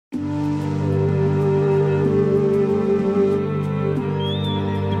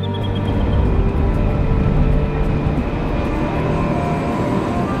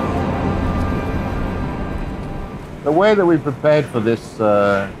way that we've prepared for this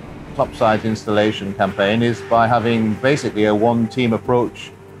topsides installation campaign is by having basically a one-team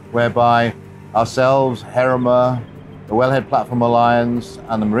approach, whereby ourselves, Herema, the Wellhead Platform Alliance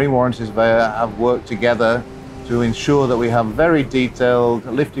and the Marine Warranty Surveyor have worked together to ensure that we have very detailed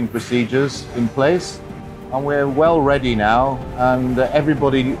lifting procedures in place, and we're well ready now, and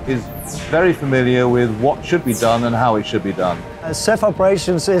everybody is very familiar with what should be done and how it should be done. SEF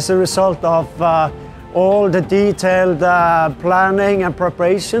operations is a result of all the detailed planning and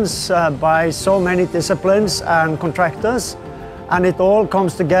preparations by so many disciplines and contractors, and it all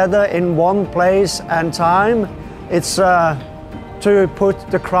comes together in one place and time. It's to put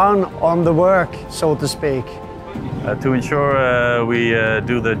the crown on the work, so to speak. To ensure we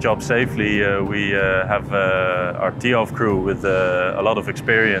do the job safely, we have our tee-off crew with a lot of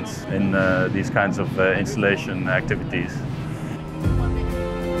experience in these kinds of installation activities.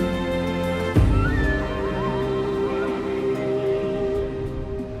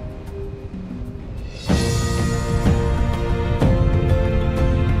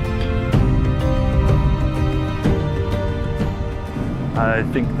 I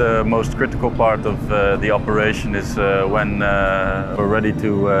think the most critical part of the operation is when we're ready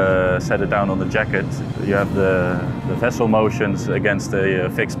to set it down on the jacket. You have the vessel motions against a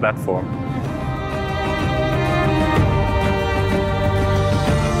fixed platform.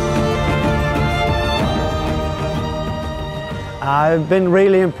 I've been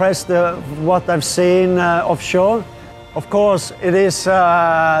really impressed with what I've seen offshore. Of course, it is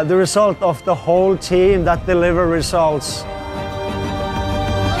the result of the whole team that deliver results.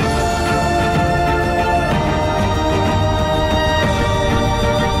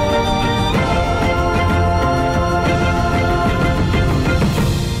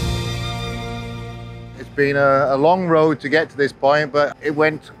 It's been a long road to get to this point, but it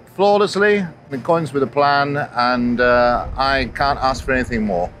went flawlessly in accordance with the plan, and I can't ask for anything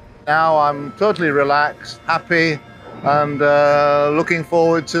more. Now I'm totally relaxed, happy, and looking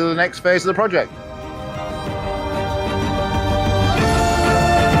forward to the next phase of the project.